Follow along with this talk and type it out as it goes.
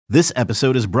This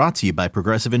episode is brought to you by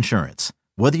Progressive Insurance.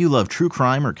 Whether you love true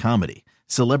crime or comedy,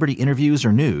 celebrity interviews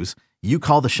or news, you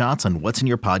call the shots on what's in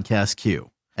your podcast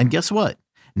queue. And guess what?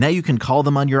 Now you can call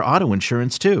them on your auto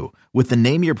insurance too with the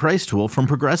Name Your Price tool from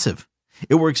Progressive.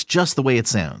 It works just the way it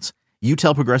sounds. You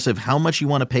tell Progressive how much you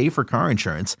want to pay for car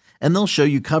insurance, and they'll show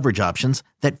you coverage options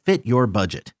that fit your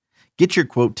budget. Get your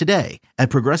quote today at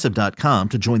Progressive.com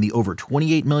to join the over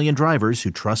 28 million drivers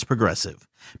who trust Progressive.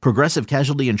 Progressive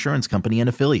Casualty Insurance Company and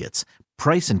Affiliates.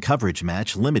 Price and coverage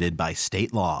match limited by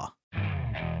state law.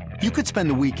 You could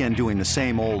spend the weekend doing the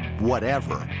same old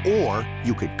whatever, or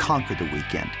you could conquer the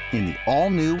weekend in the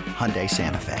all-new Hyundai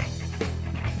Santa Fe.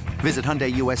 Visit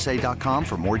HyundaiUSA.com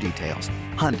for more details.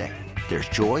 Hyundai, there's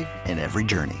joy in every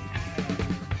journey.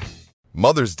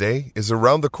 Mother's Day is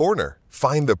around the corner.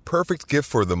 Find the perfect gift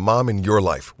for the mom in your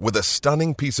life with a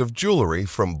stunning piece of jewelry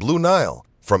from Blue Nile.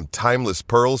 From timeless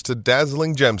pearls to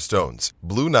dazzling gemstones,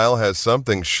 Blue Nile has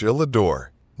something she'll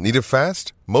adore. Need it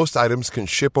fast? Most items can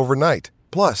ship overnight.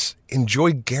 Plus,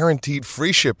 enjoy guaranteed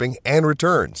free shipping and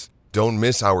returns. Don't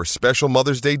miss our special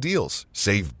Mother's Day deals.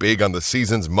 Save big on the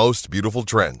season's most beautiful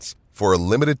trends. For a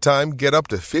limited time, get up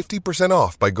to 50%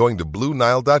 off by going to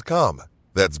BlueNile.com.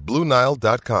 That's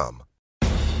BlueNile.com.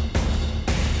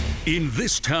 In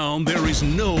this town, there is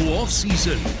no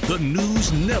off-season. The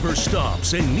news never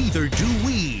stops, and neither do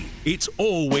we. It's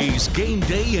always game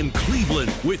day in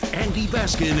Cleveland with Andy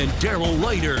Baskin and Daryl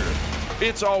Ryder.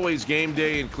 It's always game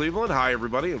day in Cleveland. Hi,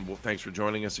 everybody, and thanks for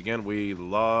joining us again. We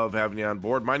love having you on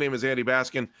board. My name is Andy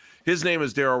Baskin. His name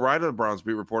is Daryl Ryder, the Browns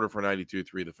beat reporter for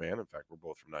 92.3 The Fan. In fact, we're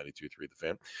both from 92.3 The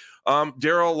Fan.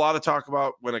 Daryl, a lot to talk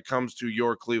about when it comes to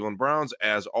your Cleveland Browns.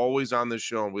 As always on this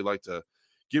show, and we like to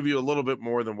give you a little bit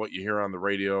more than what you hear on the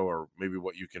radio or maybe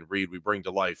what you can read. We bring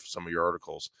to life some of your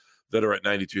articles that are at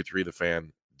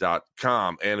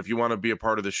 923thefan.com. And if you want to be a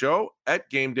part of the show, at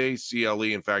Game Day CLE,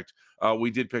 in fact,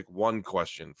 we did pick one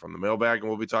question from the mailbag, and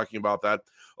we'll be talking about that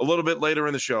a little bit later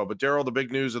in the show. But, Daryl, the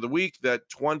big news of the week, that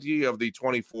 20 of the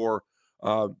 24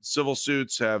 civil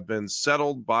suits have been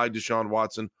settled by Deshaun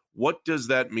Watson. What does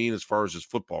that mean as far as his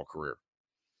football career?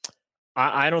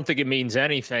 I don't think it means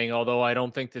anything, although I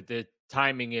don't think that the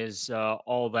timing is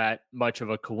all that much of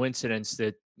a coincidence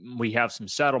that we have some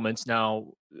settlements. Now,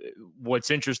 what's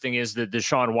interesting is that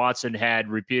Deshaun Watson had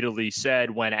repeatedly said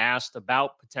when asked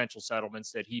about potential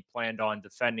settlements that he planned on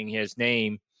defending his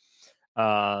name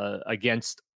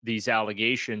against these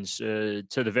allegations to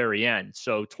the very end.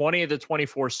 So 20 of the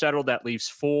 24 settled. That leaves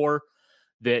 4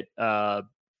 that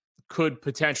could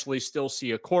potentially still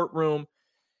see a courtroom.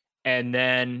 And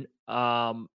then,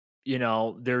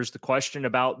 there's the question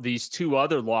about these 2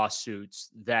 other lawsuits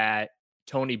that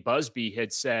Tony Busby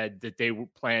had said that they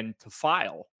plan to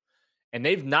file, and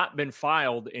they've not been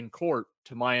filed in court,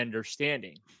 to my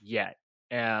understanding, yet.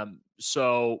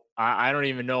 So I don't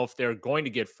even know if they're going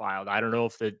to get filed. I don't know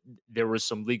if there was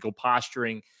some legal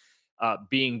posturing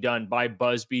being done by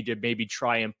Busby to maybe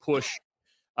try and push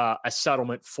a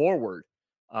settlement forward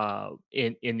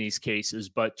in these cases.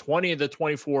 But 20 of the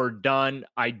 24 are done.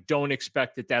 I don't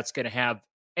expect that that's going to have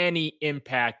any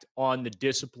impact on the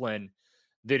discipline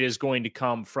that is going to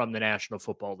come from the National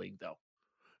Football League, though.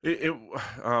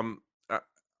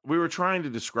 We were trying to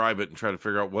describe it and try to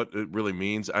figure out what it really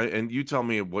means. And you tell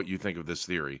me what you think of this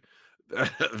theory,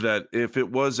 that if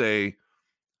it was a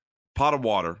pot of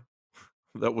water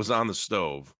that was on the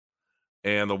stove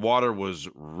and the water was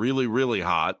really, really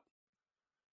hot,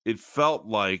 it felt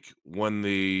like when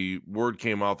the word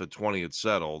came out that 20 had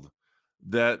settled,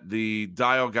 that the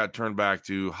dial got turned back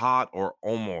to hot or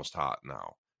almost hot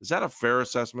now. Is that a fair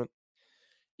assessment?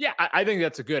 Yeah, I think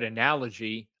that's a good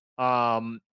analogy.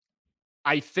 I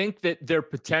think that there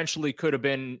potentially could have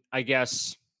been, I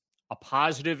guess, a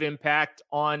positive impact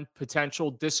on potential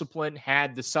discipline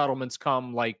had the settlements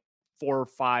come like 4,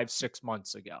 5, 6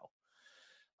 months ago.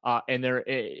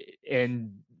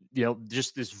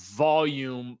 Just this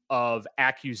volume of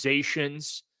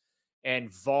accusations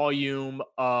and volume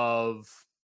of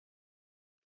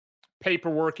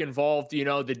paperwork involved,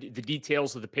 the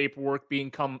details of the paperwork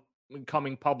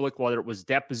becoming public, whether it was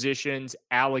depositions,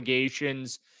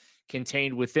 allegations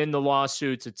contained within the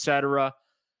lawsuits, etc.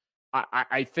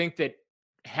 I think that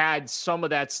had some of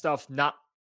that stuff not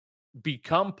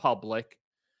become public,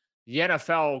 the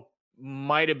NFL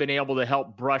might have been able to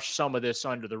help brush some of this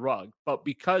under the rug. But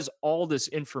because all this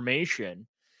information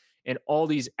and all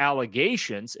these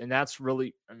allegations, and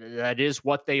that is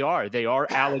what they are. They are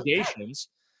allegations.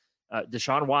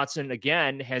 Deshaun Watson,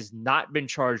 again, has not been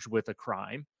charged with a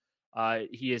crime.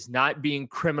 He is not being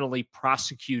criminally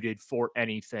prosecuted for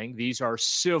anything. These are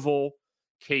civil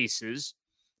cases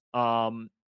that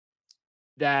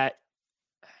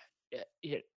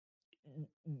the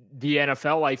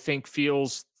NFL, I think,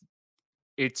 feels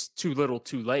it's too little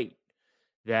too late,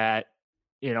 that,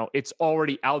 it's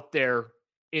already out there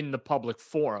in the public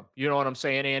forum. You know what I'm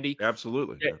saying, Andy?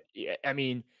 Absolutely. Yeah. Yeah, I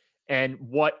mean, and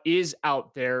what is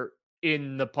out there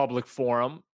in the public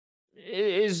forum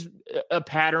is a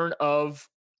pattern of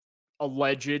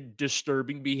alleged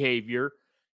disturbing behavior,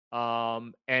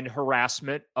 and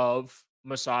harassment of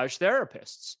massage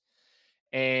therapists.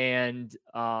 And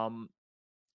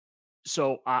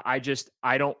so I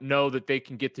don't know that they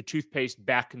can get the toothpaste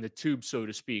back in the tube, so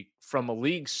to speak, from a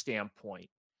league standpoint.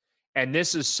 And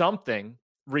this is something,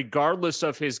 regardless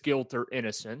of his guilt or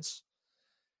innocence,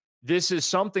 this is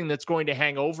something that's going to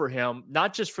hang over him,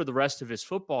 not just for the rest of his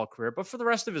football career, but for the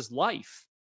rest of his life.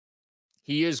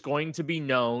 He is going to be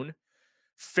known,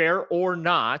 fair or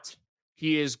not,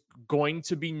 he is going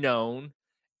to be known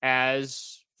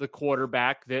as the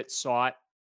quarterback that sought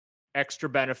extra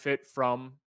benefit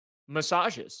from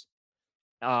massages.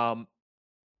 So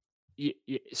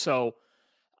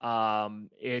from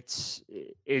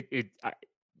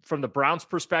the Browns'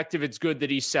 perspective, it's good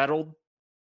that he settled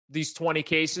these 20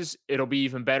 cases. It'll be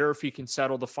even better if he can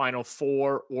settle the final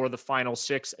 4 or the final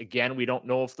 6. Again, we don't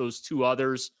know if those 2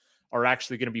 others are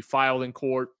actually going to be filed in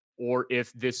court, or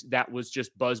if that was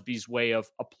just Busby's way of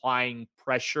applying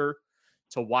pressure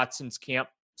to Watson's camp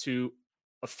to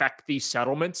affect these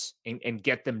settlements and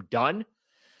get them done.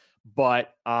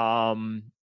 But I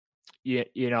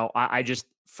just,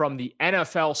 from the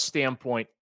NFL standpoint,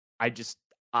 I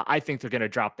think they're going to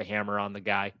drop the hammer on the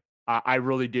guy. I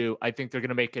really do. I think they're going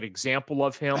to make an example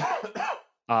of him.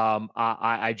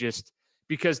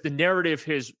 Because the narrative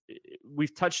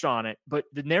we've touched on it, but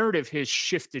the narrative has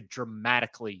shifted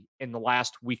dramatically in the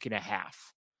last week and a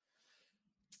half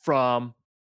from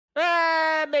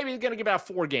maybe he's going to give out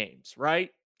 4 games, right?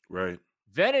 Right.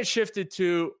 Then it shifted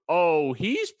to,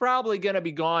 he's probably going to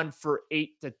be gone for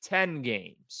 8 to 10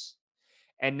 games.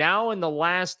 And now in the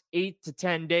last 8 to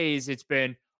 10 days, it's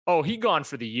been, he gone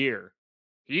for the year.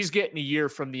 He's getting a year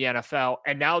from the NFL.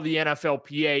 And now the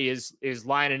NFLPA is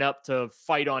lining up to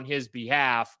fight on his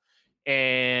behalf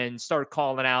and start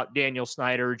calling out Daniel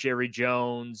Snyder, Jerry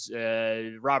Jones,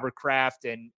 Robert Kraft,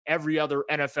 and every other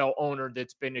NFL owner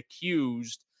that's been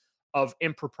accused of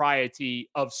impropriety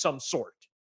of some sort,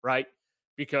 right?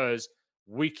 Because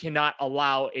we cannot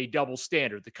allow a double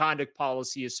standard. The conduct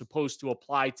policy is supposed to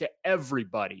apply to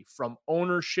everybody from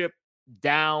ownership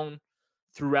down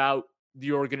throughout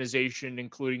the organization,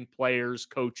 including players,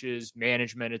 coaches,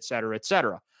 management, et cetera, et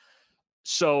cetera.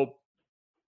 So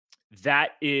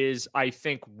that is, I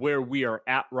think, where we are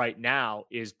at right now,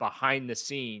 is behind the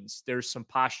scenes. There's some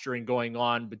posturing going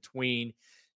on between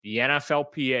the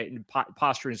NFLPA, and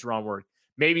posturing is the wrong word,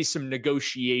 maybe some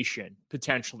negotiation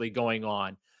potentially going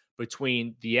on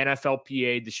between the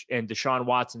NFLPA and Deshaun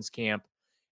Watson's camp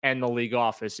and the league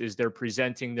office, is they're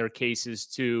presenting their cases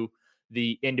to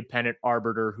the independent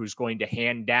arbiter who's going to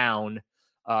hand down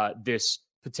this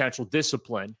potential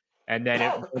discipline. And then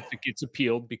once it gets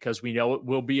appealed, because we know it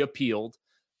will be appealed,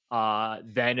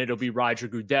 then it'll be Roger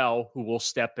Goodell who will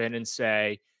step in and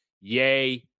say,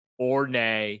 yay or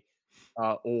nay,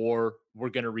 or we're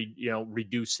going to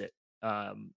reduce it.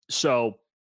 So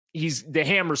the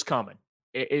hammer's coming.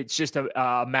 It's just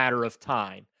a matter of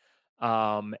time.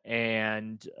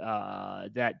 And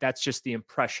that's just the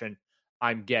impression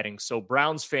I'm getting. So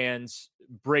Browns fans,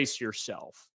 brace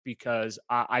yourself, because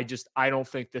I don't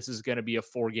think this is going to be a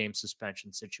 4-game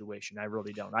suspension situation. I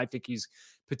really don't. I think he's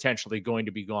potentially going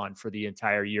to be gone for the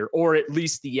entire year, or at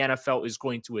least the NFL is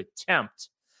going to attempt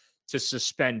to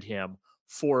suspend him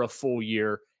for a full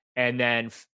year. And then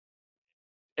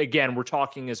again, we're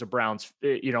talking as a Browns,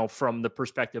 from the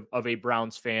perspective of a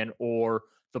Browns fan or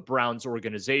the Browns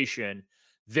organization,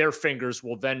 their fingers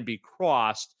will then be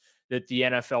crossed that the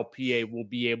NFLPA will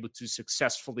be able to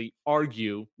successfully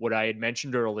argue what I had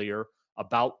mentioned earlier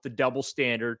about the double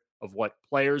standard of what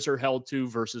players are held to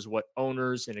versus what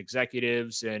owners and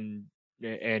executives and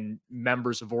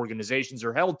members of organizations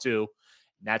are held to.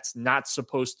 That's not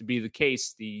supposed to be the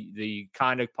case. The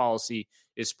conduct policy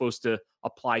is supposed to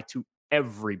apply to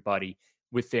everybody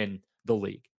within the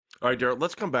league. All right, Darrell,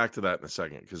 let's come back to that in a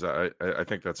second, because I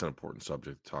think that's an important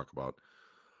subject to talk about.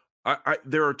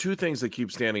 There are 2 things that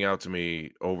keep standing out to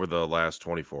me over the last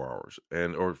 24 hours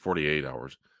or 48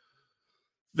 hours.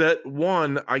 That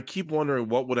one, I keep wondering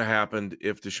what would have happened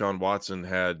if Deshaun Watson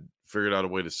had figured out a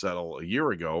way to settle a year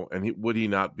ago, and would he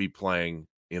not be playing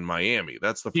in Miami?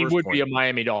 That's the first point. He would be a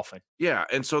Miami Dolphin. Yeah,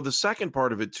 and so the second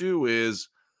part of it too is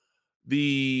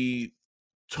the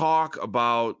talk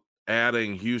about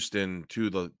adding Houston to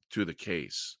the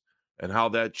case, and how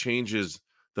that changes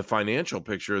the financial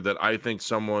picture that I think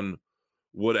someone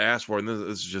would ask for. And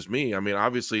this is just me. I mean,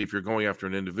 obviously, if you're going after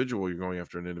an individual, you're going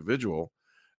after an individual.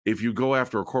 If you go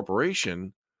after a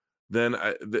corporation, then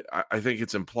I think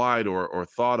it's implied or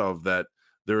thought of that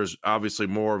there's obviously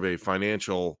more of a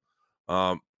financial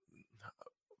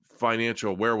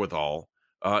wherewithal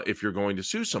if you're going to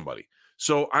sue somebody.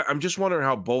 So I'm just wondering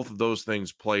how both of those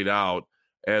things played out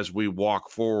as we walk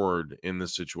forward in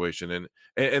this situation.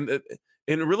 And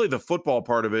really the football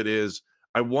part of it is,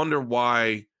 I wonder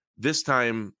why this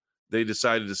time they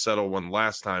decided to settle when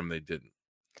last time they didn't.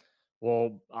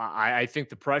 Well, I think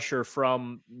the pressure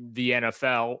from the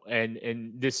NFL,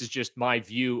 and this is just my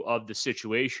view of the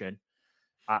situation.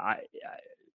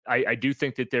 I do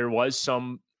think that there was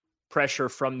some pressure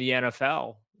from the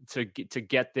NFL to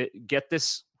get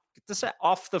this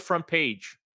off the front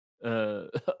page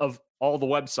of all the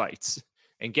websites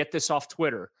and get this off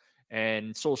Twitter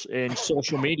and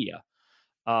social media,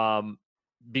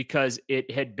 because it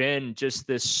had been just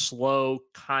this slow,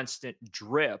 constant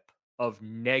drip of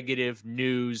negative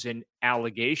news and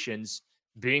allegations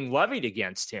being levied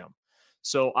against him.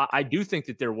 So I do think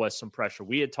that there was some pressure.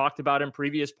 We had talked about in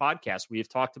previous podcasts, we have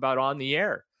talked about on the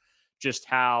air, just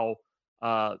how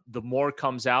the more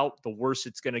comes out, the worse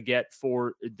it's going to get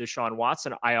for Deshaun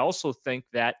Watson. I also think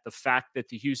that the fact that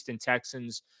the Houston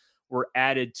Texans were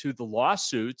added to the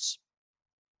lawsuits,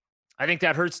 I think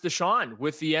that hurts Deshaun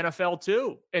with the NFL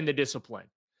too in the discipline,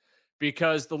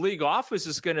 because the league office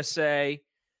is going to say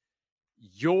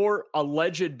your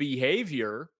alleged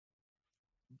behavior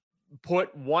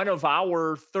put one of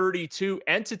our 32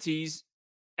 entities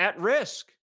at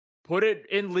risk, put it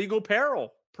in legal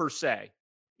peril per se.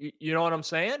 You know what I'm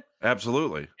saying?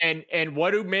 Absolutely. And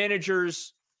what do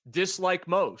managers dislike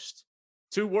most?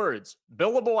 2 words: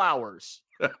 billable hours.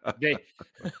 they,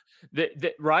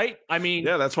 right? I mean,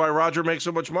 yeah, that's why Roger makes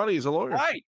so much money. He's a lawyer,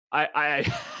 right?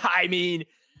 I mean,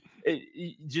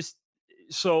 just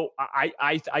so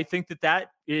I think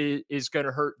that is going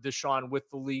to hurt Deshaun with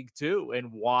the league too,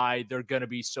 and why they're going to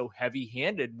be so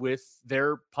heavy-handed with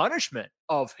their punishment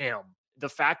of him. The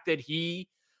fact that he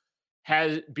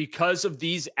has, because of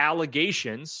these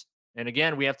allegations, and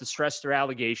again, we have to stress their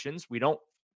allegations. We don't,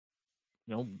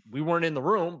 we weren't in the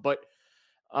room, but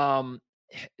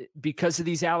because of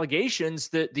these allegations,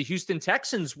 that the Houston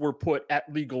Texans were put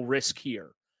at legal risk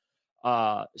here.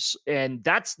 And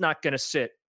that's not going to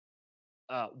sit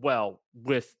well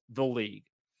with the league.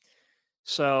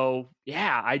 So,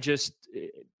 yeah, I just,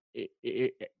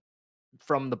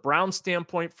 from the Browns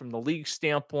standpoint, from the league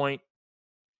standpoint,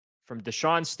 from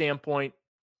Deshaun's standpoint,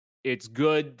 it's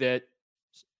good that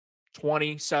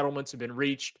 20 settlements have been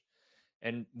reached,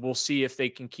 and we'll see if they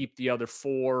can keep the other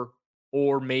 4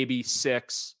 or maybe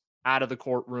 6 out of the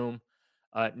courtroom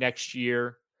next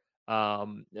year.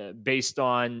 Based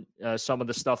on some of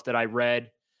the stuff that I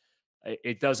read,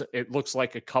 it looks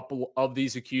like a couple of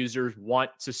these accusers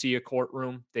want to see a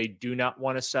courtroom. They do not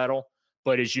want to settle.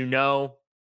 But as you know,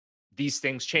 these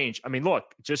things change. I mean,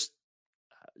 look, just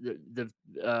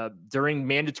during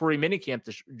mandatory minicamp,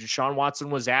 Deshaun Watson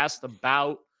was asked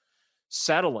about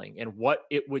settling and what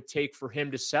it would take for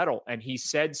him to settle. And he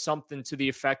said something to the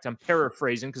effect, I'm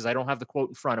paraphrasing because I don't have the quote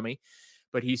in front of me,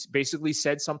 but he basically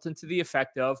said something to the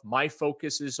effect of, my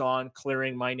focus is on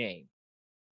clearing my name.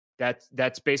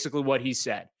 That's basically what he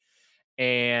said.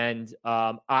 And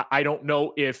I don't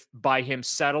know if by him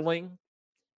settling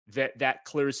that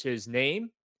clears his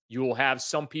name. You will have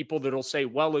some people that'll say,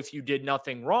 well, if you did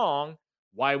nothing wrong,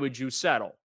 why would you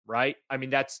settle? Right? I mean,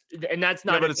 that's not.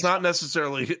 Yeah, but it's not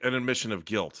necessarily an admission of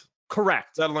guilt.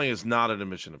 Correct. Settling is not an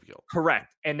admission of guilt.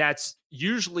 Correct. And that's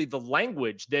usually the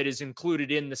language that is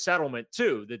included in the settlement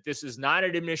too, that this is not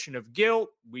an admission of guilt.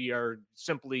 We are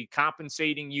simply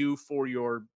compensating you for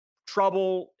your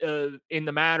trouble in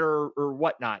the matter or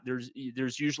whatnot. There's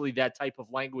usually that type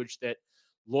of language that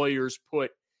lawyers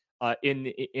put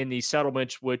in these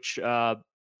settlements, which are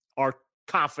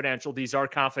confidential. These are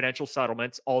confidential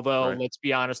settlements, although right. Let's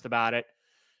be honest about it.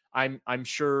 I'm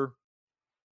sure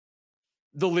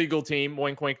the legal team,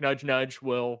 wink, wink, nudge, nudge,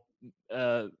 will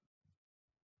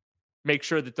make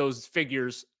sure that those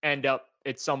figures end up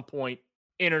at some point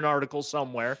in an article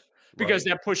somewhere, because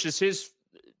that pushes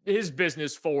his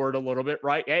business forward a little bit,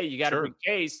 right? Hey, you got a big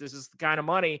case. This is the kind of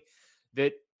money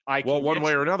that I can one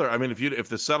way or another. I mean, if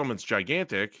the settlement's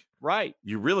gigantic, right,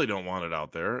 you really don't want it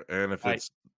out there. And if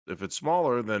it's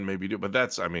smaller, then maybe do. But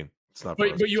that's, I mean, it's not.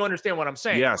 But you understand what I'm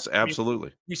saying? Yes, absolutely.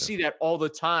 I mean, you see that all the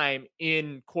time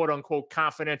in quote unquote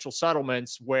confidential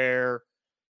settlements, where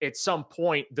at some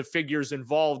point the figures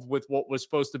involved with what was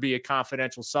supposed to be a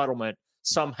confidential settlement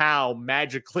somehow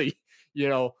magically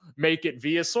make it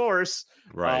via source,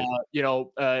 right.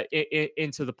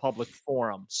 Into the public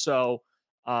forum. So,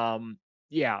 but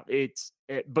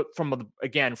from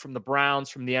the Browns,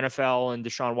 from the NFL and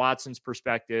Deshaun Watson's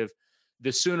perspective,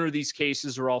 the sooner these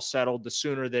cases are all settled, the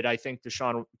sooner that I think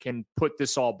Deshaun can put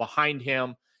this all behind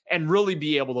him and really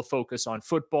be able to focus on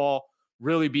football,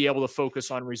 really be able to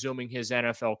focus on resuming his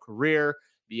NFL career.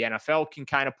 The NFL can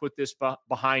kind of put this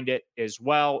behind it as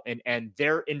well and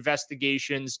their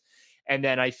investigations. And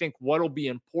then I think what will be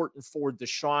important for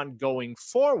Deshaun going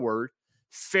forward,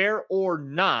 fair or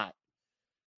not,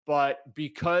 but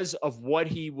because of what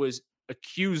he was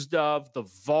accused of, the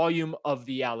volume of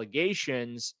the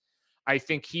allegations, I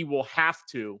think he will have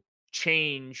to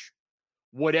change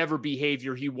whatever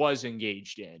behavior he was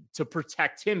engaged in to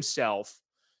protect himself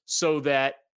so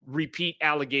that repeat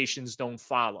allegations don't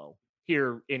follow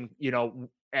here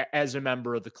as a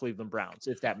member of the Cleveland Browns,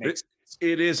 if that makes sense.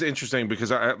 It is interesting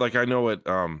because I know it.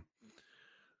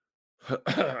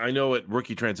 I know at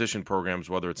rookie transition programs,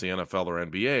 whether it's the NFL or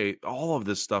NBA, all of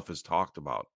this stuff is talked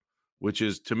about, which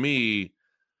is to me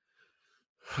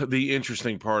the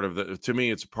interesting part of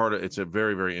it's a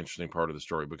very, very interesting part of the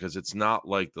story, because it's not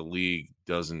like the league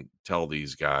doesn't tell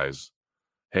these guys,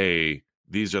 hey,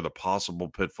 these are the possible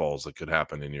pitfalls that could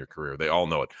happen in your career. They all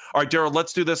know it. All right, Daryl,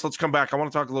 let's do this. Let's come back. I want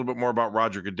to talk a little bit more about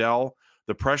Roger Goodell,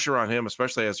 the pressure on him,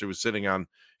 especially as he was sitting on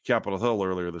Capitol Hill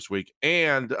earlier this week,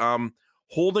 and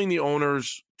holding the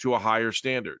owners to a higher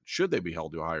standard. Should they be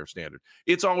held to a higher standard?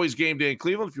 It's always Game Day in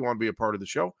Cleveland. If you want to be a part of the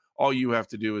show, all you have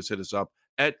to do is hit us up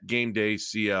at Game Day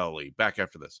CLE. Back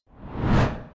after this.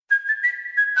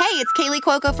 Hey, it's Kaylee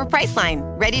Cuoco for Priceline.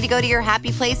 Ready to go to your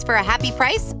happy place for a happy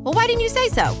price? Well, why didn't you say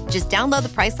so? Just download the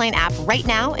Priceline app right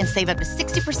now and save up to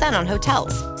 60% on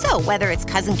hotels. So whether it's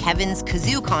Cousin Kevin's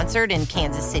Kazoo Concert in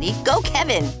Kansas City, go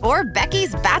Kevin, or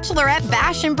Becky's Bachelorette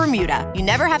Bash in Bermuda, you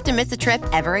never have to miss a trip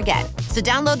ever again. So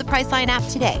download the Priceline app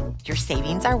today. Your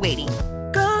savings are waiting.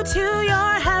 Go to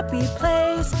your happy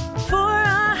place for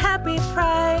a happy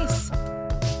price.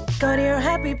 Go to your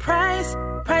happy price,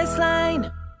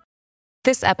 Priceline.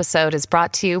 This episode is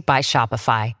brought to you by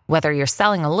Shopify. Whether you're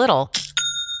selling a little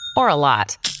or a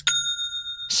lot,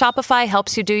 Shopify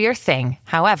helps you do your thing,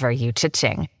 however you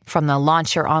cha-ching. From the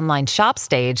launch your online shop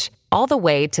stage, all the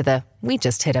way to the we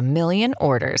just hit 1 million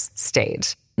orders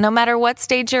stage. No matter what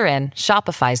stage you're in,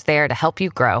 Shopify's there to help you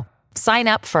grow. Sign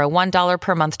up for a $1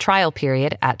 per month trial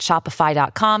period at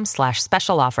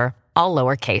shopify.com/special offer, all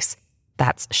lowercase.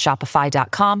 That's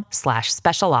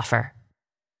shopify.com/special offer.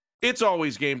 It's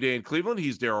always Game Day in Cleveland.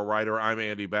 He's Daryl Ryder. I'm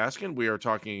Andy Baskin. We are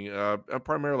talking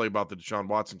primarily about the Deshaun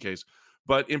Watson case,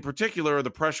 but in particular,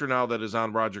 the pressure now that is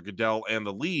on Roger Goodell and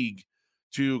the league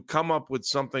to come up with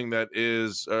something that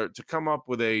is to come up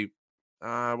with a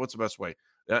what's the best way?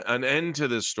 An end to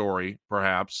this story,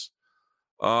 perhaps.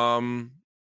 That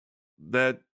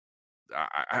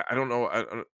I don't know.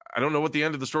 I don't know what the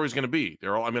end of the story is going to be,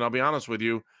 Daryl. I mean, I'll be honest with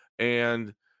you.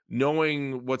 And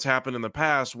knowing what's happened in the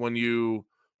past, when you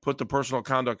put the personal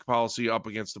conduct policy up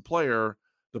against the player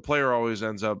always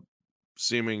ends up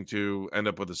seeming to end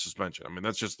up with a suspension. I mean,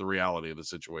 that's just the reality of the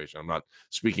situation. I'm not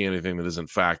speaking anything that isn't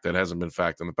fact, that hasn't been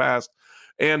fact in the past.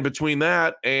 And between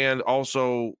that and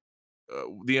also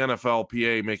the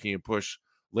NFLPA making a push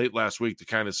late last week to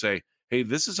kind of say, hey,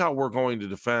 this is how we're going to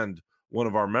defend one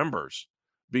of our members.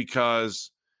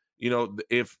 Because,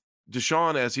 if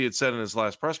Deshaun, as he had said in his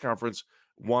last press conference,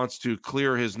 wants to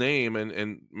clear his name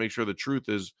and make sure the truth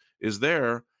is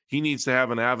there, he needs to have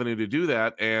an avenue to do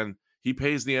that, and he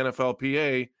pays the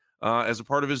NFLPA as a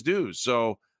part of his dues.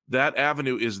 So that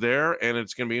avenue is there, and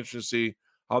it's going to be interesting to see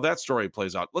how that story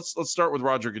plays out. Let's start with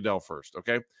Roger Goodell first,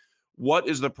 okay? What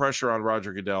is the pressure on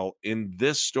Roger Goodell in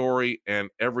this story, and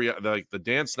the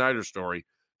Dan Snyder story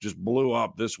just blew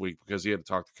up this week because he had to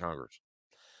talk to Congress?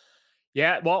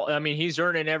 Yeah, well, I mean, he's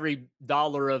earning every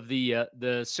dollar of the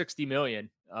 $60 million.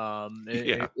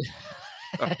 Yeah.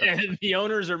 And the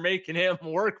owners are making him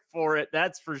work for it.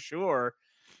 That's for sure.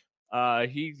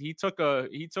 He took a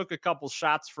couple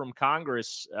shots from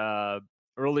Congress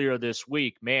earlier this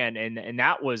week, man, and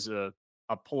that was a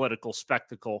political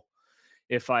spectacle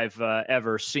if I've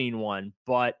ever seen one.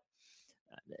 But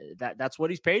that's what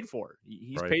he's paid for.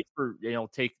 He's right. paid for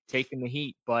taking the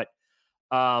heat. But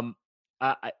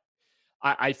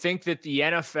I think that the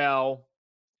NFL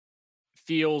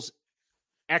feels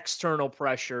external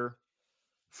pressure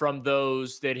from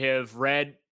those that have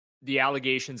read the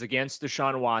allegations against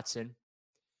Deshaun Watson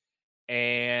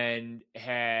and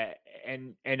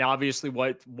obviously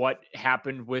what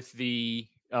happened with the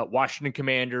Washington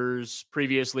Commanders,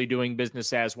 previously doing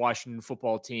business as Washington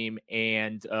Football Team,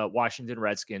 and Washington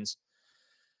Redskins.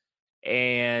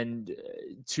 and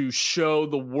to show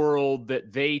the world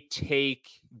that they take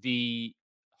the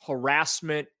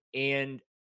harassment and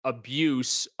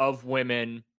abuse of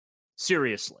women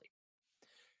seriously.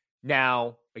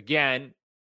 Now, again,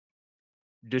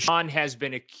 Deshaun has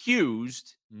been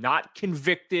accused, not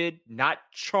convicted, not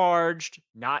charged,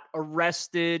 not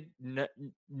arrested,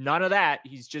 none of that.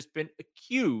 He's just been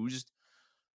accused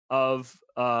of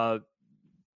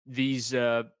these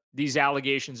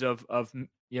allegations of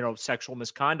sexual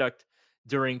misconduct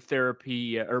during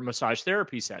therapy or massage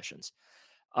therapy sessions.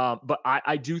 But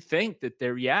I do think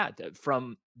that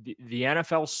from the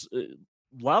NFL's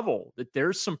level, that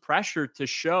there's some pressure to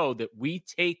show that we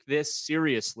take this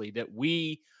seriously, that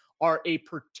we are a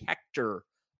protector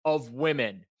of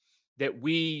women, that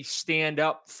we stand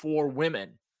up for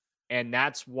women. And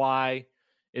that's why,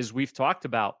 as we've talked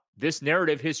about, this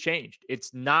narrative has changed.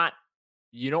 It's not,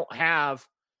 you don't have,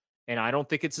 and I don't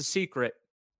think it's a secret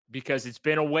because it's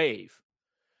been a wave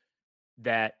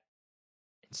that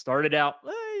it started out,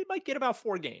 you might get about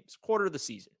 4 games, quarter of the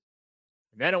season.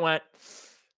 And then it went,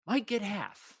 might get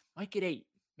half, might get 8,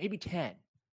 maybe 10.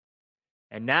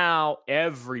 And now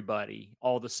everybody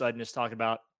all of a sudden is talking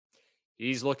about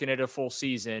he's looking at a full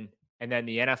season. And then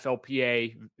the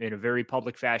NFLPA in a very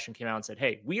public fashion came out and said,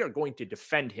 hey, we are going to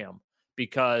defend him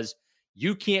because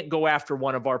you can't go after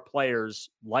one of our players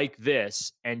like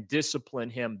this and discipline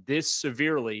him this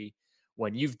severely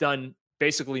when you've done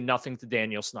basically nothing to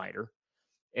Daniel Snyder.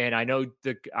 And I know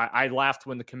I laughed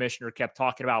when the commissioner kept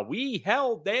talking about we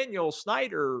held Daniel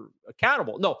Snyder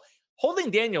accountable. No,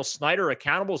 holding Daniel Snyder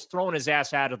accountable is throwing his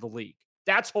ass out of the league.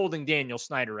 That's holding Daniel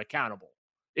Snyder accountable.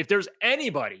 If there's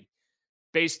anybody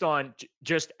based on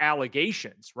just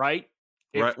allegations, right?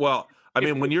 Right. Well, I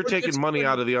mean, when you're taking money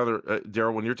out of the other,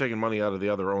 Daryl, when you're taking money out of the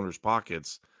other owners'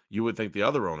 pockets, you would think the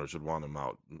other owners would want him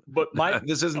out. But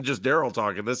this isn't just Daryl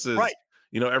talking. This is, right.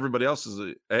 Everybody else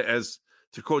is, as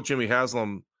to quote Jimmy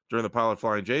Haslam during the Pilot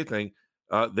Flying J thing,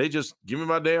 they just give me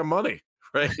my damn money,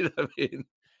 right? I mean,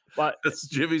 but that's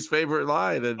Jimmy's favorite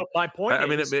line. And my point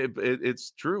is,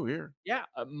 it's true here. Yeah.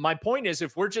 My point is,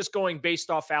 if we're just going based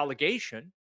off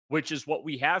allegation, which is what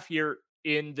we have here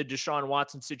in the Deshaun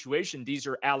Watson situation, these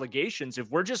are allegations. If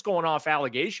we're just going off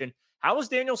allegation, how is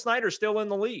Daniel Snyder still in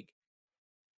the league?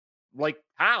 Like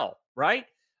how, right?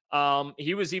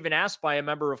 He was even asked by a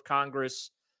member of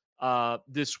Congress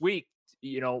this week,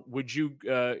 would you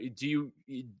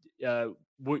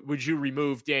would you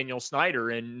remove Daniel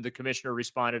Snyder? And the commissioner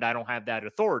responded, I don't have that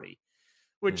authority,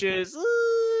 which is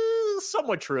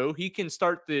somewhat true. He can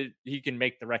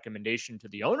make the recommendation to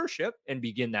the ownership and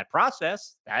begin that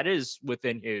process. That is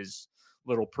within his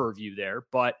little purview there.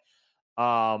 But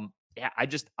I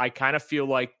kind of feel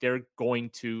like they're going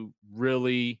to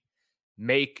really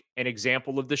make an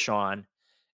example of Deshaun.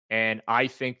 And I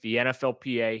think the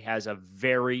NFLPA has a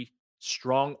very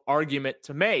strong argument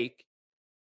to make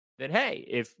that, hey,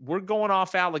 if we're going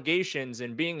off allegations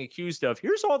and being accused of,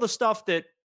 here's all the stuff that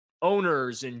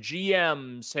owners and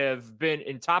GMs have been,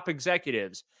 and top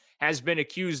executives has been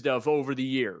accused of over the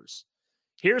years.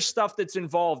 Here's stuff that's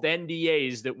involved,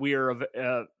 NDAs that we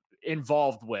are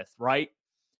involved with, right?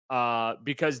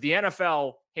 Because the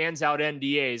NFL hands out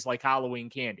NDAs like Halloween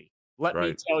candy. Let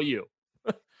me tell you,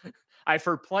 I've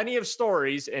heard plenty of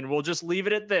stories, and we'll just leave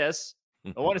it at this. I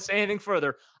don't want to say anything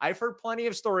further. I've heard plenty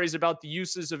of stories about the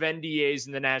uses of NDAs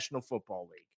in the National Football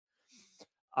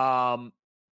League.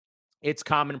 It's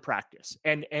common practice.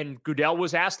 And Goodell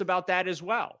was asked about that as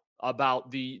well, about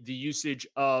the usage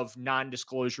of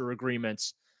non-disclosure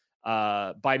agreements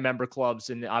by member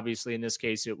clubs. And obviously in this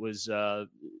case, it was, the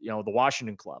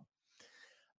Washington club.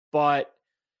 But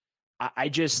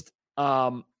I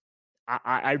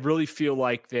really feel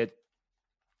like that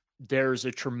there's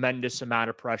a tremendous amount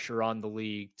of pressure on the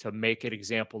league to make an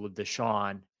example of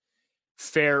Deshaun,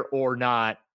 fair or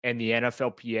not. And the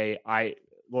NFLPA,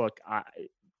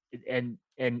 and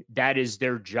that is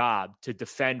their job, to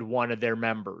defend one of their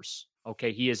members.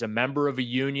 Okay. He is a member of a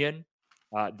union.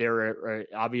 There are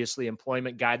obviously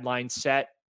employment guidelines set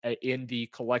in the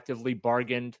collectively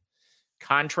bargained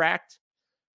contract,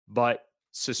 but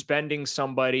suspending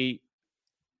somebody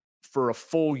for a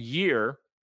full year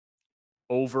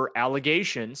over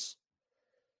allegations,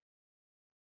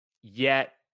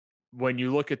 yet when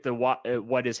you look at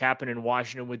what has happened in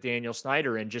Washington with Daniel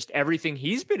Snyder and just everything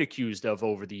he's been accused of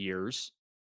over the years,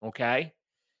 okay,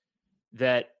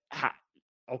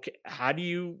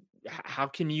 how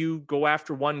can you go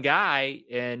after one guy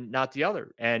and not the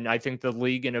other? And I think the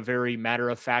league, in a very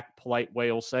matter-of-fact, polite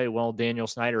way, will say, well, Daniel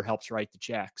Snyder helps write the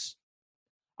checks.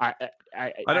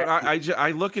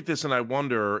 I look at this and I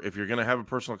wonder if you're going to have a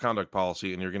personal conduct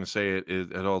policy and you're going to say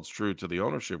it holds true to the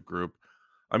ownership group.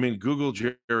 I mean, Google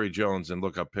Jerry Jones and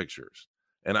look up pictures.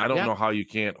 And I don't know how you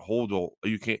can't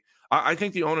I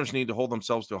think the owners need to hold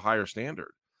themselves to a higher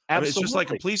standard. I mean, it's just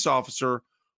like a police officer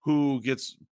who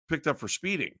gets picked up for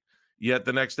speeding, yet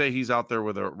the next day he's out there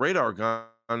with a radar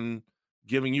gun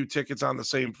giving you tickets on the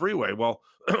same freeway. Well,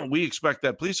 we expect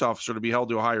that police officer to be held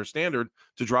to a higher standard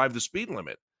to drive the speed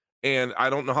limit. And I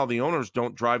don't know how the owners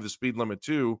don't drive the speed limit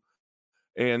too.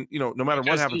 And, no matter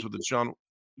what happens with Deshaun,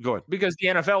 go ahead. Because the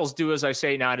NFLs do as I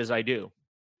say, not as I do.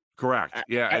 Correct.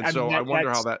 Yeah. And I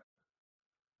wonder how that.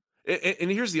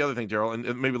 And here's the other thing, Daryl,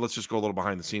 and maybe let's just go a little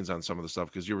behind the scenes on some of the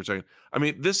stuff, because you were saying, I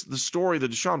mean, the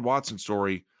Deshaun Watson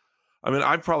story, I mean,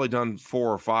 I've probably done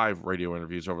 4 or 5 radio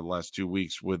interviews over the last 2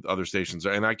 weeks with other stations,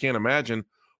 and I can't imagine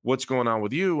what's going on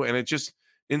with you. And it just,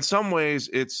 in some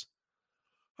ways,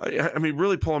 I mean,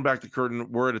 really pulling back the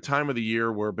curtain, we're at a time of the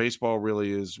year where baseball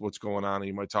really is what's going on. And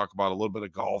you might talk about a little bit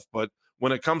of golf, but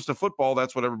when it comes to football,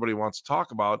 that's what everybody wants to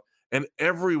talk about. And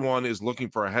everyone is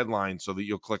looking for a headline so that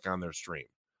you'll click on their stream.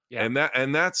 Yeah.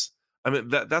 And that's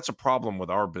a problem with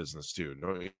our business too.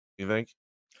 Don't you think?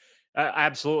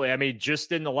 Absolutely. I mean,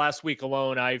 just in the last week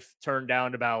alone, I've turned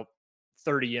down about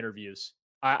 30 interviews.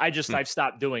 I've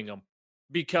stopped doing them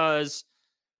because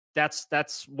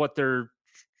that's what they're,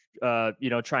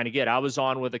 trying to get. I was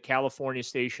on with a California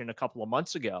station a couple of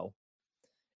months ago,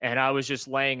 and I was just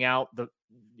laying out the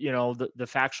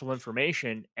factual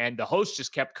information, and the host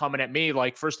just kept coming at me.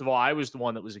 Like, first of all, I was the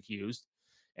one that was accused.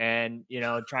 And,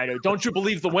 trying to, don't you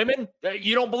believe the women?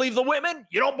 You don't believe the women?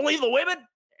 You don't believe the women?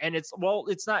 And it's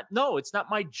not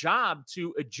my job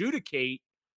to adjudicate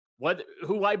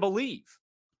who I believe.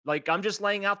 Like, I'm just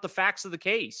laying out the facts of the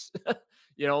case.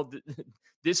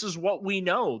 This is what we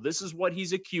know. This is what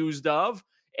he's accused of.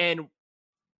 And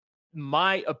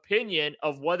my opinion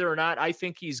of whether or not I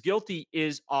think he's guilty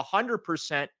is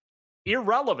 100%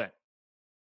 irrelevant.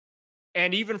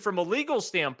 And even from a legal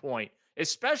standpoint,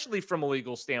 especially from a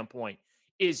legal standpoint,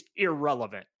 is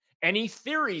irrelevant. Any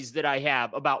theories that I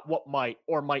have about what might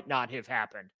or might not have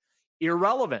happened,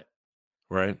 irrelevant.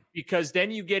 Right. Because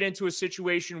then you get into a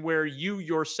situation where you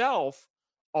yourself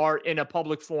are in a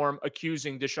public forum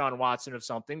accusing Deshaun Watson of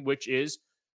something, which is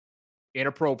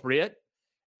inappropriate.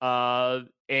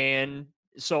 And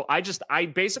so I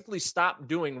basically stopped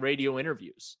doing radio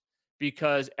interviews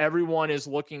because everyone is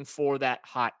looking for that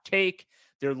hot take.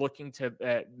 They're looking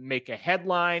to make a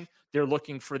headline. They're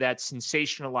looking for that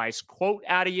sensationalized quote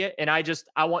out of you. And I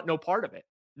want no part of it,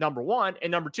 number one.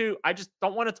 And number two, I just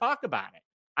don't want to talk about it.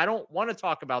 I don't want to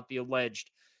talk about the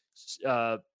alleged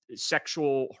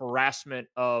sexual harassment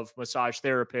of massage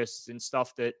therapists and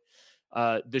stuff that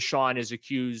Deshaun is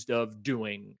accused of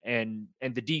doing, and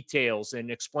the details and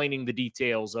explaining the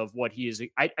details of what he is.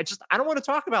 I don't want to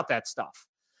talk about that stuff.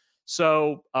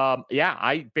 So,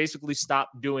 I basically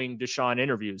stopped doing Deshaun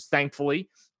interviews. Thankfully,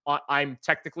 I'm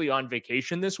technically on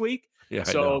vacation this week. Yeah,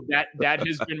 so that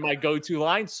has been my go-to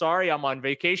line. Sorry, I'm on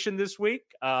vacation this week.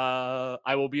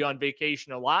 I will be on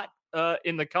vacation a lot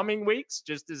in the coming weeks,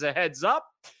 just as a heads up.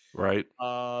 Right.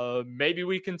 Maybe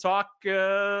we can talk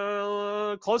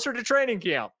closer to training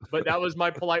camp. But that was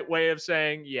my polite way of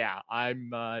saying, I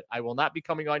will not be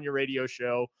coming on your radio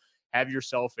show. Have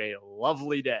yourself a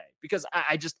lovely day, because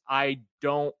I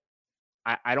don't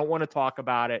want to talk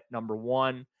about it. Number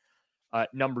one,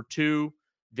 number two,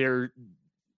 there's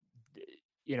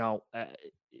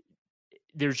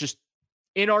just,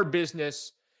 in our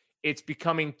business, it's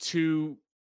becoming too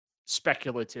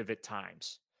speculative at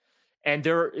times. And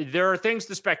there are things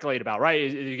to speculate about, right? Are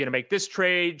you going to make this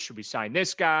trade? Should we sign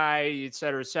this guy, et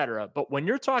cetera, et cetera? But when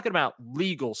you're talking about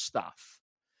legal stuff,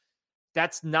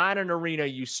 that's not an arena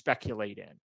you speculate in.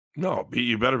 No,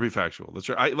 you better be factual. That's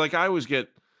right.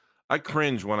 I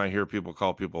cringe when I hear people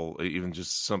call people even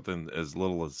just something as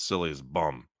little as silly as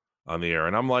bum on the air.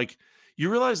 And I'm like, you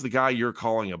realize the guy you're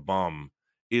calling a bum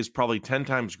is probably 10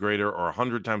 times greater or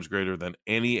 100 times greater than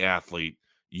any athlete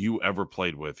you ever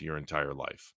played with your entire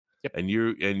life. Yep. And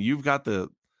you've got the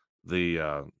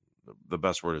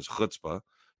best word is chutzpah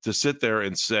to sit there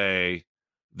and say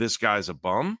this guy's a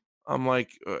bum. I'm like,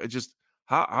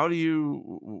 how do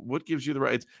you? What gives you the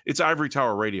right? It's ivory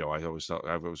tower radio. I've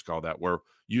always called that, where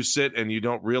you sit and you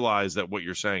don't realize that what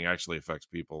you're saying actually affects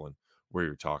people and where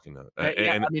you're talking to.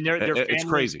 And, it's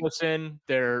crazy. Listen,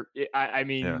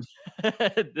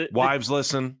 wives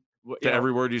listen to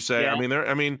every word you say. Yeah.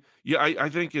 I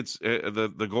think it's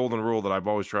the golden rule that I've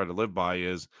always tried to live by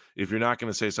is if you're not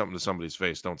going to say something to somebody's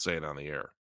face, don't say it on the air.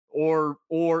 or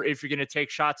if you're going to take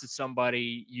shots at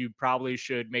somebody, you probably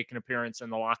should make an appearance in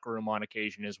the locker room on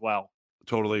occasion as well.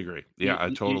 Totally agree. Yeah, I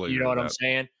totally agree. You know what I'm that.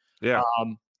 saying? Yeah.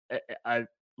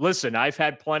 Listen, I've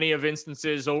had plenty of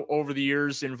instances over the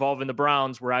years involving the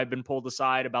Browns where I've been pulled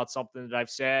aside about something that I've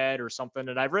said or something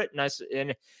that I've written.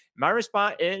 And my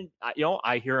response, and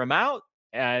I hear them out.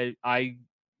 I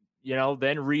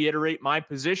then reiterate my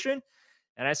position,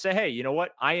 and I say, hey, you know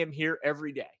what? I am here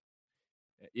every day.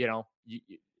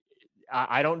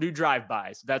 I don't do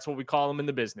drive-bys. That's what we call them in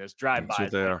the business. Drive-bys.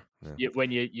 That's what they are. Yeah. When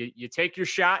you take your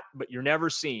shot, but you're never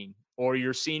seen, or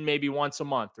you're seen maybe once a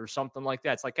month or something like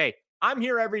that. It's like, hey, I'm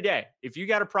here every day. If you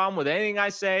got a problem with anything I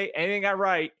say, anything I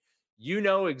write, you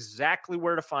know exactly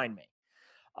where to find me.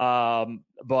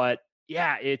 But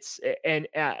yeah,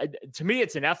 to me,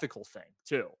 it's an ethical thing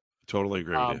too. Totally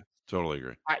agree with you. Totally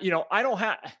agree.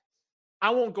 I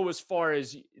won't go as far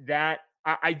as that.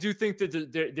 I do think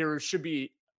that there should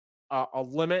be a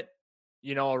limit,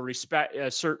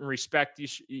 a certain respect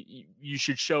you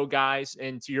should show guys.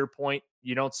 And to your point,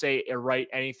 you don't say or write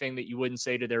anything that you wouldn't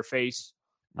say to their face.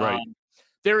 Right.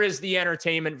 There is the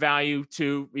entertainment value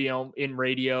too, in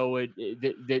radio.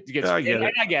 That gets. I get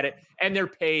it. I get it. And they're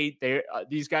paid.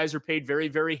 These guys are paid very,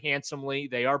 very handsomely.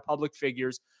 They are public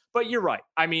figures. But you're right.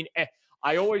 I mean,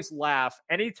 I always laugh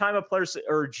anytime a player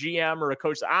or a GM or a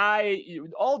coach.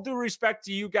 All due respect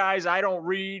to you guys, I don't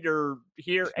read or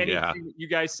hear anything that you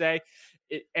guys say.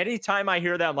 Anytime I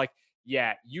hear that, I'm like,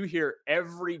 yeah, you hear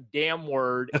every damn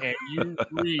word and you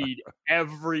read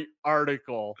every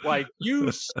article. Like,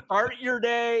 you start your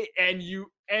day and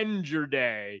you end your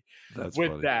day with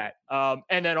funny. that.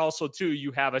 And then also too,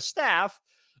 you have a staff,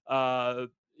 a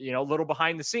little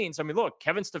behind the scenes. I mean, look,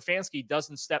 Kevin Stefanski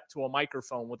doesn't step to a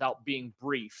microphone without being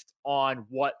briefed on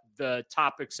what the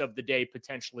topics of the day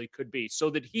potentially could be, so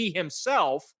that he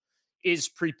himself is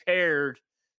prepared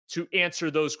to answer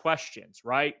those questions,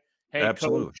 right? Hey,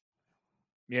 absolutely. Coach,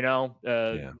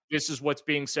 this is what's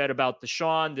being said about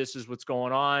Deshaun. This is what's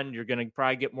going on. You're going to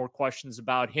probably get more questions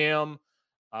about him.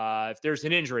 If there's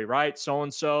an injury, right?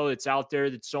 So-and-so, it's out there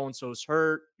that so-and-so's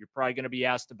hurt. You're probably going to be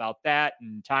asked about that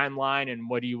and timeline. And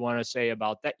what do you want to say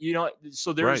about that?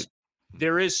 So there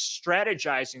is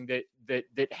strategizing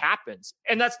that happens.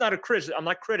 And that's not I'm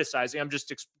not criticizing. I'm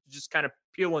just kind of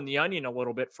peeling the onion a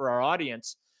little bit for our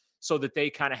audience so that they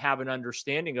kind of have an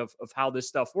understanding of how this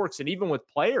stuff works. And even with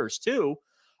players too,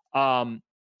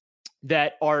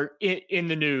 that are in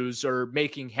the news or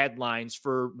making headlines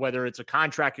for whether it's a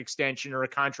contract extension or a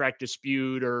contract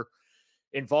dispute or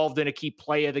involved in a key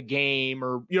play of the game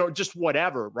or, just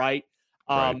whatever. Right.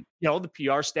 The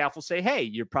PR staff will say, hey,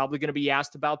 you're probably going to be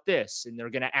asked about this, and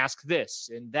they're going to ask this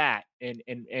and that.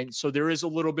 And so there is a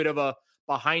little bit of a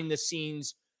behind the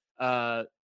scenes,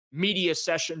 media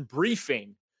session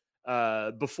briefing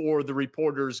before the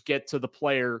reporters get to the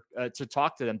player to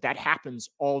talk to them. That happens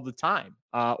all the time.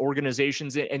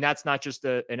 Organizations, and that's not just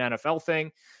an NFL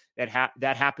thing.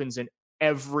 That happens in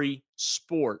every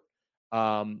sport.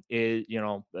 So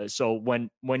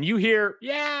when you hear,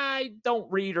 I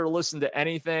don't read or listen to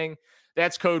anything,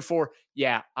 that's code for,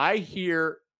 I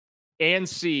hear and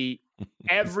see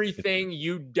everything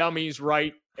you dummies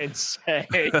write and say.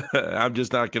 I'm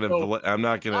just not going to. I'm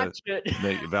not going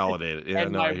to validate it. Yeah,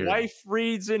 and my wife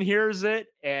reads and hears it.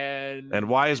 And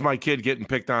why is my kid getting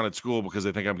picked on at school because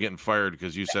they think I'm getting fired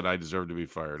because you said I deserve to be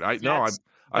fired?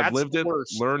 I've lived it,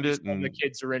 learned it, and the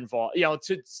kids are involved.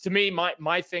 To me,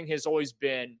 my thing has always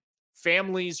been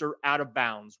families are out of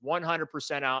bounds,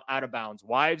 100% out of bounds.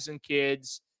 Wives and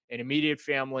kids and immediate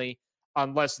family,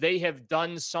 unless they have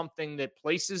done something that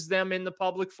places them in the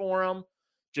public forum.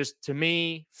 Just to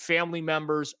me, family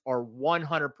members are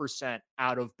 100%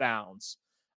 out of bounds.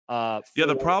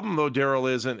 The problem though,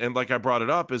 Daryl, is, and like I brought it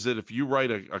up, is that if you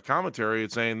write a commentary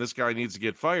and saying this guy needs to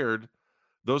get fired,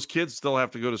 those kids still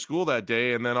have to go to school that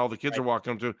day, and then all the kids are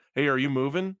walking up to, hey, are you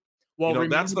moving? Well,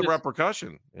 that's the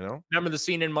repercussion. Remember the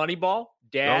scene in Moneyball?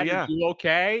 Dad, are you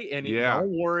okay? And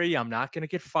don't worry, I'm not going to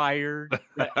get fired.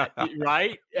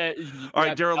 Right? All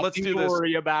right, Daryl, let's do this.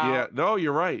 Worry about. Yeah, no,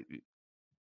 you're right.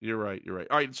 You're right.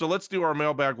 All right, so let's do our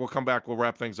mailbag. We'll come back. We'll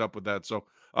wrap things up with that. So,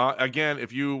 again,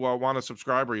 if you want to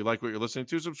subscribe or you like what you're listening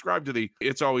to, subscribe to the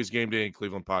It's Always Game Day in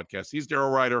Cleveland podcast. He's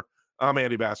Daryl Ryder. I'm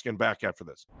Andy Baskin. Back after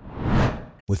this.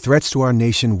 With threats to our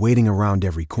nation waiting around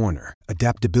every corner,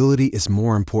 adaptability is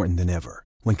more important than ever.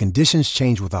 When conditions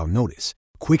change without notice,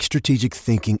 quick strategic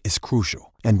thinking is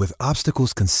crucial. And with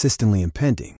obstacles consistently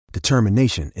impending,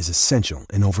 determination is essential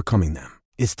in overcoming them.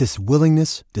 It's this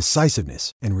willingness,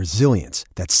 decisiveness, and resilience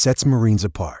that sets Marines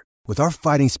apart. With our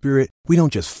fighting spirit, we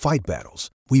don't just fight battles,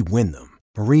 we win them.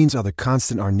 Marines are the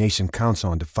constant our nation counts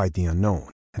on to fight the unknown.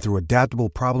 And through adaptable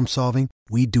problem solving,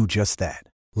 we do just that.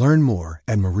 Learn more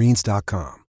at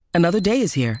marines.com. Another day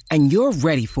is here, and you're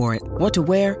ready for it. What to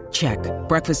wear? Check.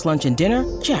 Breakfast, lunch, and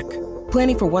dinner? Check.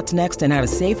 Planning for what's next and how to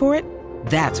save for it?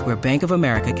 That's where Bank of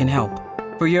America can help.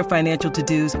 For your financial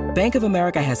to-dos, Bank of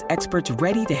America has experts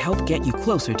ready to help get you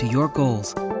closer to your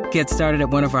goals. Get started at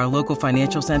one of our local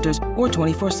financial centers or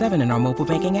 24/7 in our mobile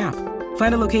banking app.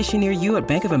 Find a location near you at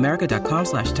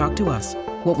bankofamerica.com/talktous.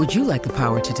 What would you like the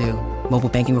power to do? Mobile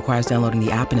banking requires downloading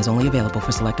the app and is only available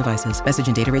for select devices. Message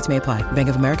and data rates may apply. Bank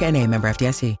of America NA, member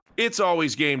FDIC. It's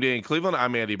always game day in Cleveland.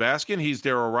 I'm Andy Baskin. He's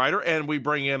Daryl Ryder, and we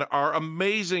bring in our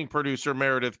amazing producer,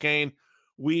 Meredith Kane.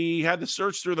 We had to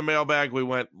search through the mailbag. We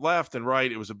went left and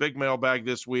right. It was a big mailbag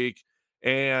this week,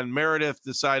 and Meredith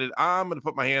decided, I'm going to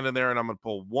put my hand in there, and I'm going to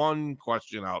pull one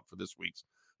question out for this week's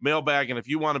mailbag. And if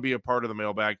you want to be a part of the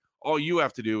mailbag, all you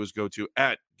have to do is go to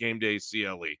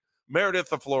 @GameDayCLE. Meredith,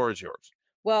 the floor is yours.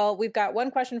 Well, we've got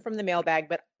one question from the mailbag,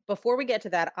 but before we get to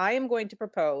that, I am going to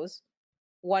propose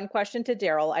one question to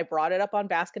Daryl. I brought it up on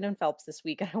Baskin and Phelps this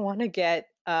week. I want to get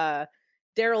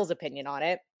Daryl's opinion on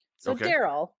it. So, Okay.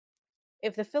 Daryl,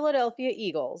 if the Philadelphia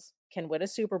Eagles can win a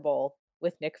Super Bowl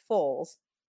with Nick Foles,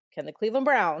 can the Cleveland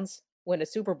Browns win a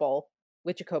Super Bowl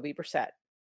with Jacoby Brissett?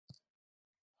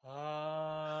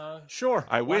 Sure.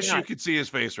 I Why wish you not? could see his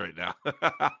face right now.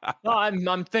 No,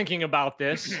 I'm thinking about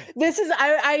this. This is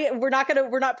we're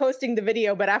not posting the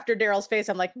video, but after Daryl's face,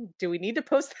 I'm like, do we need to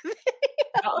post the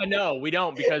video? No, we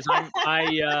don't, because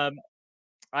I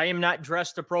am not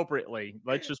dressed appropriately.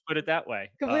 Let's just put it that way.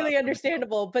 Completely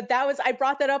understandable. But I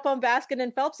brought that up on Baskin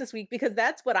and Phelps this week because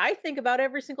that's what I think about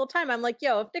every single time. I'm like,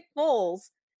 yo, if Nick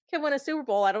Foles can win a Super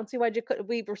Bowl, I don't see why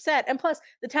Jacoby Brissett. And plus,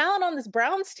 the talent on this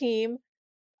Browns team,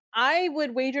 I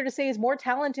would wager to say is more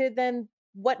talented than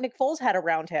what Nick Foles had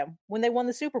around him when they won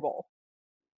the Super Bowl.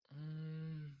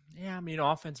 Yeah, I mean,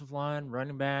 offensive line,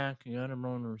 running back, you got a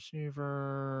running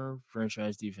receiver,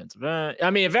 franchise defensive end.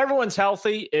 I mean, if everyone's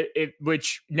healthy,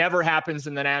 which never happens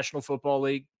in the National Football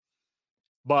League,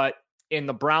 but in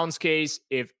the Browns case,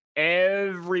 if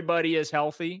everybody is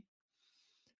healthy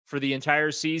for the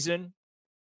entire season,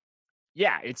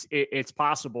 yeah, it's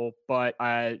possible. But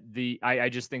I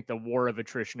just think the war of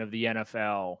attrition of the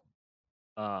NFL,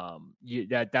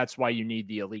 that's why you need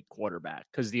the elite quarterback,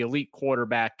 because the elite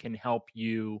quarterback can help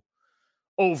you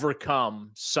overcome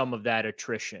some of that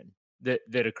attrition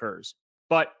that occurs.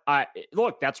 But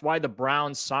look, that's why the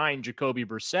Browns signed Jacoby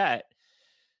Brissett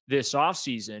this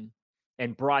offseason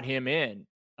and brought him in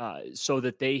so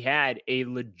that they had a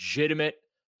legitimate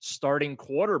starting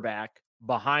quarterback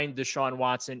behind Deshaun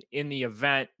Watson in the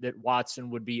event that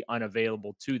Watson would be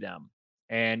unavailable to them.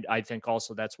 And I think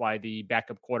also that's why the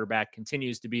backup quarterback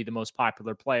continues to be the most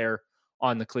popular player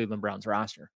on the Cleveland Browns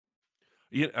roster.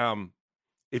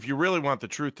 If you really want the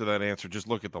truth to that answer, just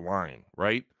look at the line,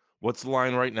 right? What's the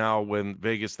line right now when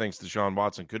Vegas thinks Deshaun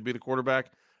Watson could be the quarterback?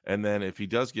 And then if he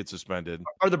does get suspended,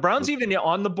 are the Browns even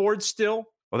on the board still?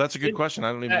 Well, that's a good question.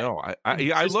 I don't even know.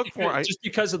 I look for just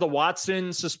because of the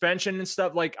Watson suspension and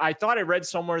stuff. Like, I thought I read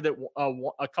somewhere that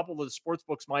a couple of the sports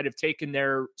books might have taken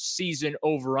their season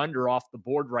over under off the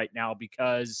board right now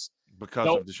because of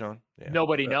Deshaun. Yeah.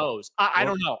 Nobody knows. I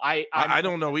don't know. I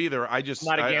don't know either. I just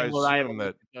not a gambler.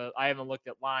 I haven't looked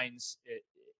at lines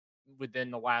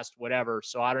within the last whatever,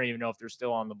 so I don't even know if they're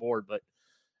still on the board. But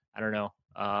I don't know.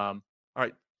 All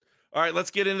right.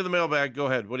 Let's get into the mailbag. Go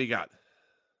ahead. What do you got?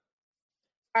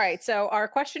 All right. So our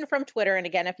question from Twitter, and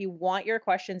again, if you want your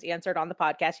questions answered on the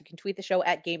podcast, you can tweet the show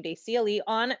at GameDayCLE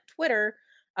on Twitter.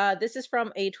 This is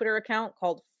from a Twitter account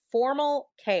called Formal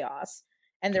Chaos,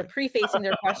 and they're prefacing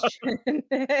their question.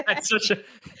 That's such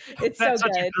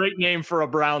a great name for a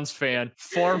Browns fan.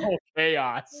 Formal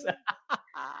Chaos.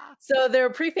 So they're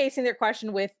prefacing their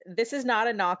question with, this is not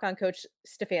a knock on Coach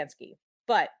Stefanski,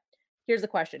 but here's the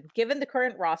question. Given the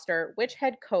current roster, which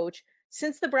head coach,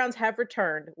 since the Browns have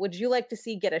returned, would you like to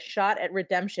see get a shot at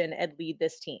redemption and lead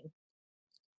this team?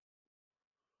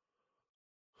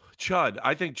 Chud.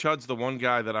 I think Chud's the one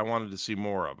guy that I wanted to see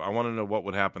more of. I want to know what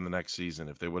would happen the next season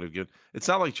if they would have given. It's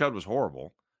not like Chud was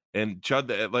horrible. And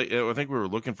Chud, I think we were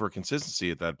looking for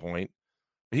consistency at that point.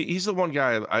 He's the one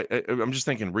guy I'm just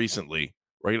thinking recently,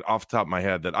 right off the top of my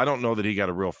head, that I don't know that he got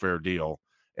a real fair deal.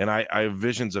 And I have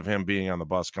visions of him being on the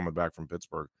bus coming back from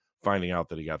Pittsburgh, finding out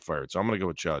that he got fired. So I'm going to go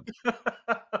with Chud.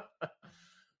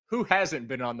 Who hasn't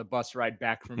been on the bus ride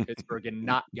back from Pittsburgh and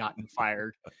not gotten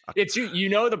fired? It's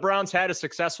the Browns had a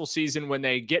successful season when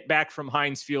they get back from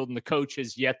Heinz Field and the coach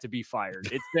has yet to be fired.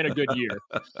 It's been a good year.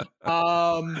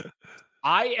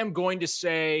 I am going to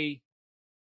say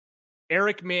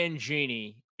Eric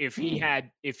Mangini. If he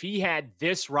had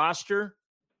this roster,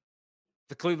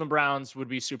 the Cleveland Browns would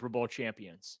be Super Bowl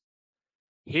champions.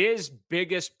 His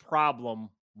biggest problem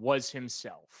was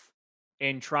himself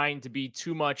and trying to be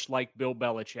too much like Bill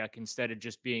Belichick instead of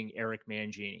just being Eric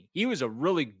Mangini. He was a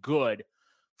really good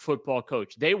football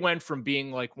coach. They went from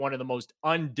being like one of the most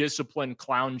undisciplined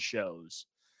clown shows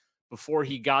before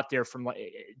he got there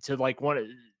to like one of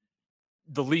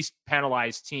the least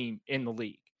penalized team in the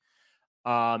league.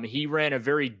 He ran a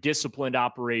very disciplined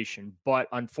operation, but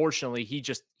unfortunately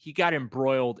he got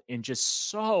embroiled in just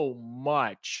so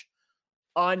much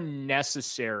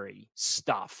unnecessary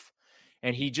stuff.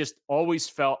 And he just always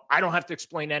felt, I don't have to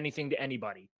explain anything to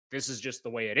anybody. This is just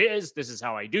the way it is. This is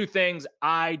how I do things.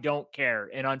 I don't care.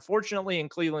 And unfortunately in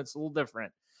Cleveland, it's a little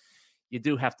different. You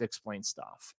do have to explain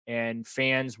stuff, and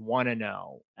fans want to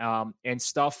know. And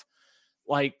stuff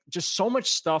like just so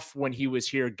much stuff when he was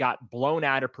here got blown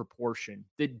out of proportion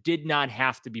that did not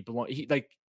have to be blown.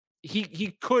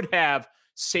 He could have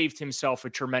saved himself a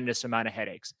tremendous amount of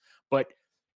headaches. But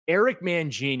Eric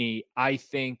Mangini, I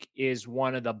think, is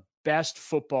one of the best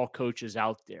football coaches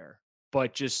out there.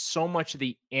 But just so much of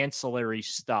the ancillary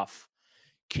stuff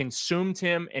consumed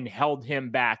him and held him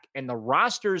back. And the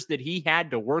rosters that he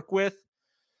had to work with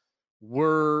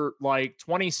were like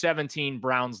 2017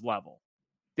 Browns level.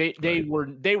 They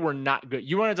were not good.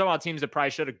 You want to talk about teams that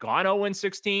probably should have gone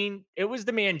 0-16? It was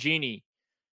the Mangini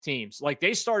teams. Like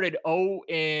they started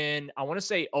 0-11 or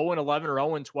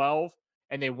 0-12,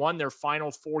 and they won their final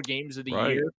 4 games of the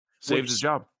year. Saved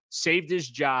his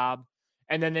job.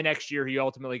 And then the next year he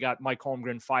ultimately got Mike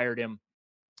Holmgren fired him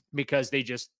because they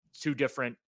just two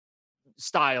different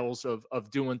styles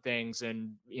of doing things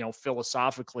and,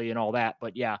 philosophically and all that.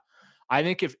 But yeah, I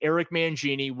think if Eric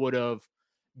Mangini would have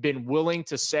been willing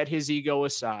to set his ego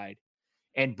aside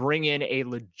and bring in a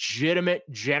legitimate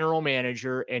general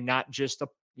manager and not just a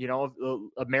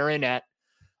marionette,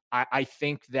 I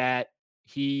think that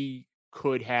he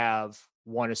could have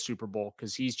won a Super Bowl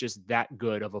because he's just that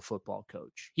good of a football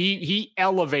coach. He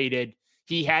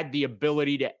had the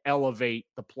ability to elevate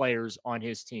the players on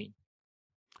his team.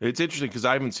 It's interesting because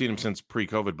I haven't seen him since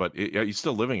pre-COVID, but he's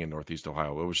still living in Northeast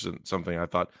Ohio, which is something I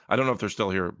thought. I don't know if they're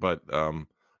still here, but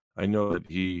I know that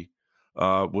he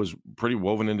was pretty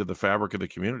woven into the fabric of the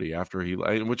community after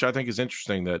which I think is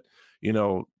interesting that,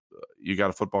 you got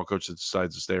a football coach that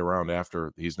decides to stay around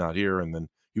after he's not here. And then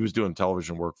he was doing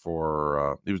television work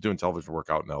out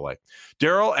in LA.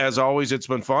 Daryl, as always, it's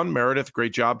been fun. Meredith,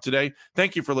 great job today.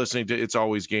 Thank you for listening to It's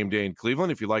Always Game Day in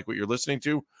Cleveland. If you like what you're listening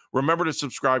to, remember to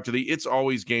subscribe to the It's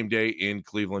Always Game Day in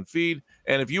Cleveland feed.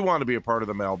 And if you want to be a part of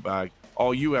the mailbag,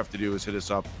 all you have to do is hit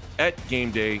us up at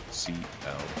Game Day CLE.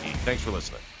 Thanks for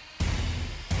listening.